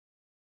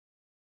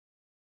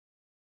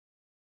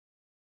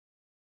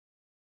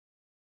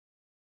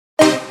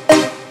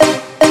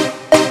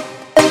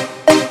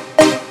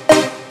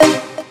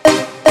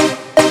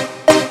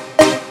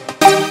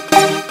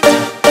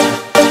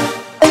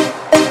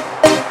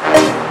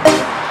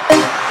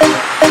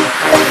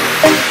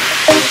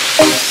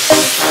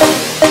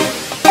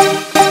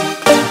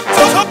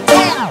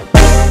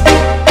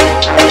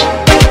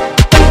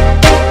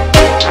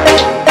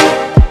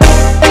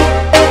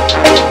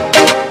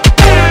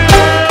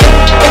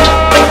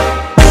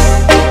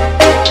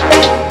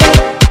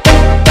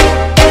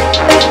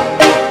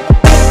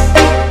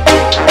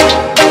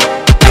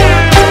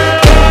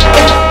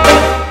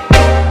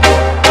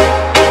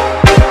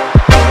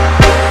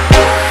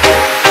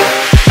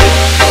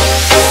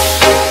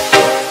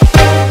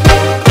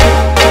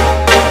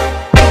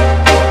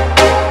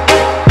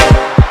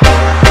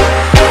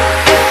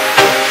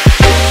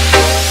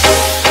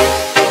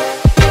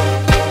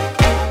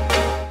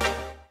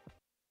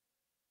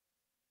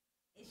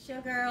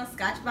girl,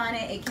 Scotch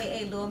Bonnet,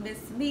 aka Little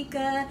Miss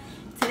Mika.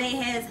 Today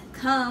has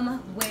come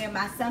where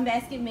my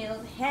Sunbasket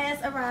meal has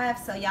arrived,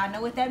 so y'all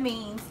know what that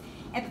means.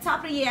 At the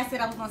top of the year, I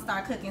said I was gonna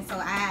start cooking, so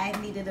I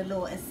needed a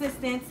little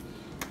assistance.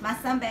 My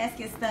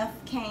Sunbasket stuff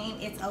came.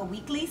 It's a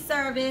weekly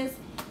service.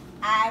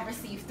 I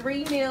received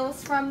 3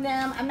 meals from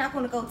them. I'm not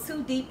gonna go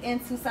too deep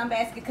into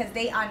Sunbasket because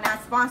they are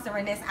not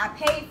sponsoring this. I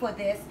paid for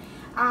this,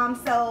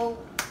 so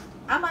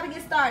I'm about to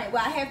get started.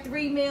 Well, I have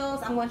 3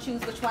 meals. I'm going to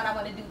choose which one I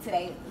want to do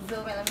today. Zoom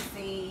in, let me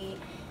see.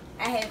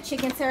 I have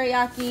chicken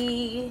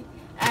teriyaki.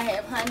 I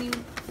have honey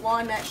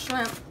walnut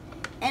shrimp.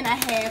 And I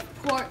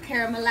have pork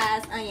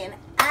caramelized onion.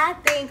 I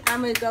think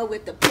I'm going to go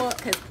with the pork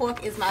because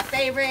pork is my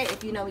favorite.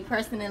 If you know me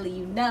personally,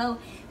 you know.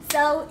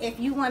 So if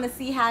you want to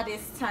see how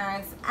this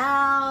turns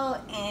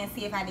out and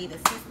see if I need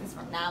assistance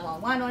from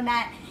 911 or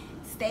not,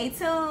 stay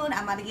tuned.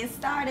 I'm about to get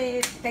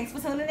started. Thanks for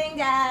tuning in,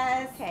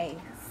 guys. Okay.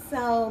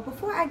 So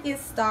before I get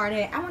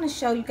started, I want to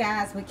show you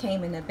guys what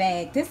came in the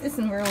bag. This is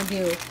some real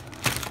deal.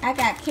 I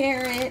got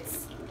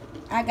carrots.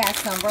 I got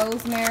some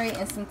rosemary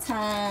and some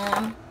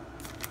thyme.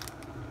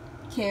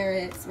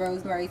 Carrots,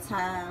 rosemary,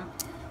 thyme.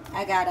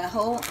 I got a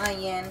whole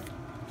onion.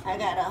 I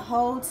got a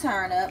whole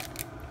turnip.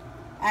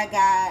 I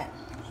got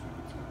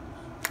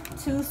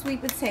 2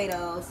 sweet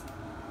potatoes.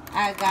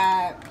 I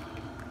got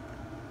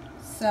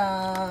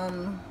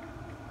some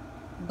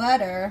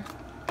butter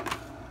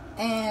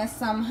and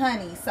some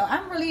honey. So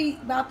I'm really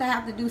about to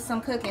have to do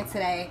some cooking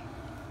today.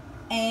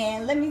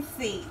 And let me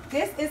see,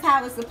 this is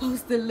how it's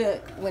supposed to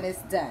look when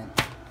it's done.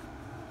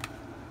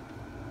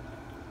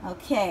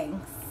 Okay,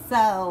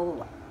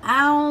 so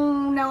I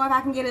don't know if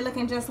I can get it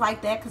looking just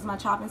like that because my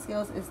chopping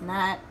skills is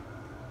not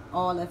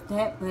all of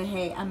that, but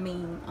hey, I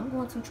mean, I'm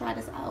going to try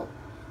this out.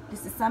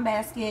 This is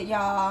Sunbasket,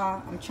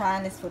 y'all. I'm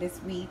trying this for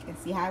this week and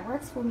see how it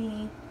works for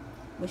me.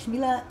 Wish me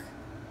luck.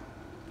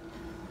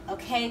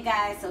 Okay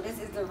guys, so this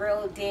is the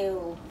real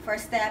deal.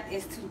 First step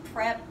is to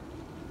prep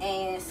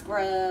and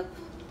scrub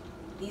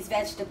these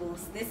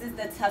vegetables. This is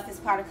the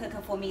toughest part of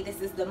cooking for me.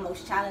 This is the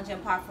most challenging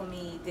part for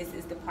me. This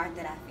is the part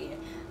that I fear.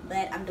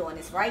 But I'm doing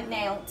this right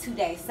now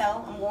today.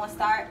 So I'm going to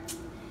start.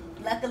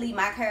 Luckily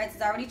my carrots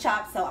is already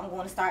chopped, so I'm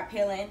going to start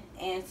peeling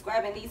and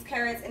scrubbing these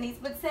carrots and these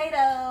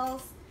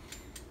potatoes.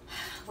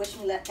 Wish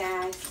me luck,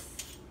 guys.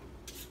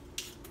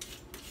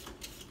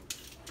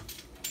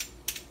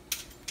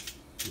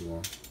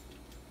 Yeah.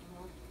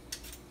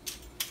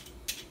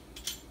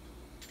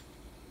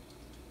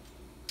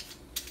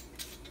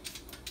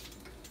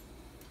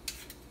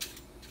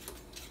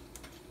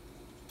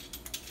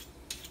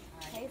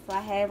 So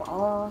I have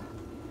all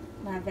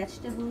my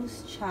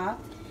vegetables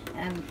chopped,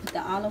 and I put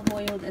the olive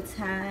oil, the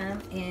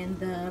thyme, and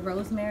the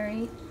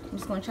rosemary. I'm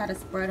just going to try to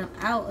spread them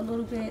out a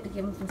little bit to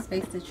give them some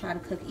space to try to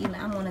cook even.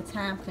 I'm on a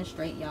time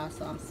constraint, y'all,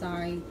 so I'm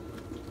sorry.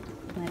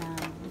 But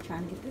I'm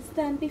trying to get this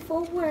done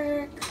before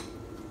work.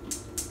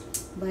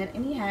 But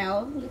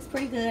anyhow, it looks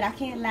pretty good. I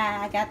can't lie.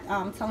 I got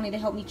Tony to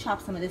help me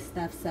chop some of this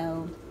stuff,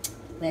 so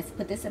let's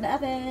put this in the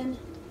oven.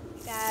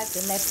 Guys,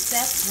 the next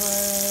step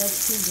was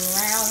to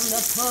brown the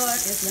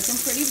pork. It's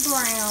looking pretty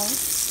brown.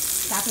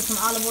 So I put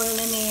some olive oil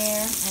in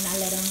there and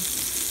I let them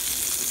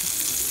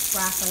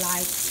fry for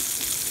like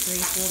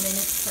 3-4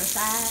 minutes per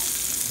side.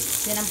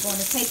 Then I'm going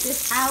to take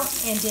this out,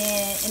 and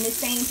then in the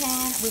same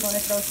pan we're going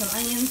to throw some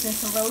onions and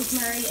some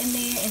rosemary in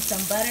there and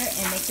some butter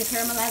and make the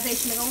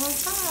caramelization to go on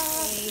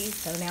top. Okay,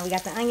 so now we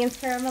got the onions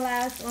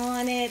caramelized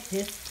on it.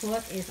 This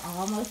pork is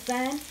almost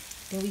done.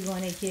 Then we're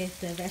going to get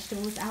the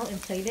vegetables out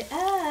and plate it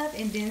up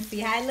and then see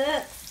how it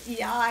looks.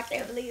 Y'all, I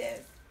can't believe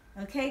this.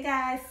 Okay,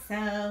 guys,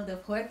 so the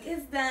pork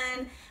is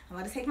done. I'm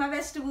going to take my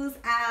vegetables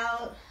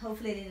out.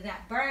 Hopefully they did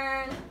not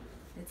burn.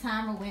 The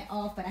timer went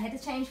off, but I had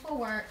to change for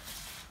work.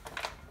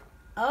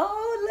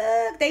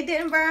 Oh, look, they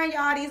didn't burn,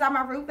 y'all. These are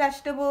my root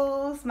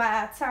vegetables,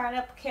 my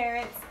turnip,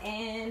 carrots,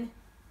 and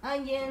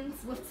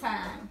onions with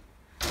thyme.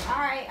 All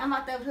right, I'm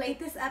about to plate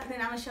this up, and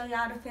then I'm going to show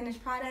y'all the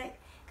finished product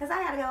because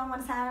I got to go on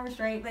one time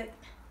straight, but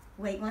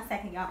wait 1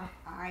 second, y'all.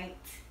 All right,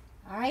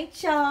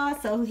 y'all.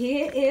 So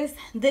here is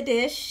the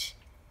dish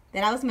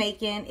that I was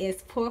making.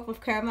 It's pork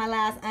with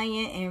caramelized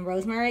onion and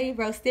rosemary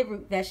roasted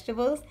root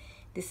vegetables.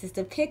 This is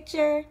the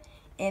picture,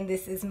 and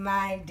this is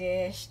my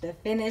dish, the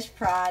finished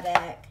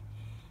product.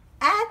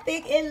 I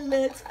think it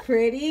looks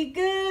pretty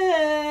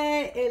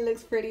good. It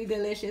looks pretty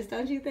delicious,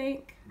 don't you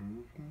think?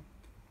 Mm-hmm.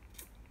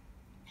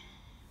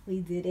 We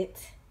did it.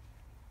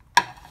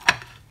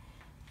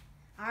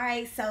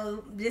 Alright,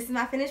 so this is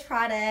my finished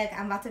product.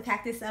 I'm about to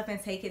pack this up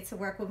and take it to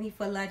work with me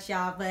for lunch,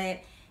 y'all. But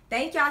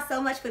thank y'all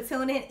so much for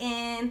tuning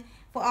in.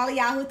 For all of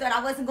y'all who thought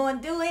I wasn't going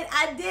to do it,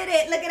 I did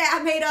it. Look at that.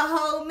 I made a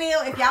whole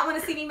meal. If y'all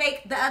want to see me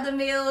make the other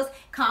meals,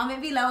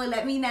 comment below and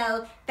let me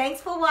know.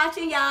 Thanks for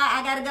watching, y'all.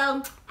 I got to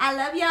go. I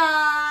love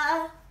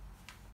y'all.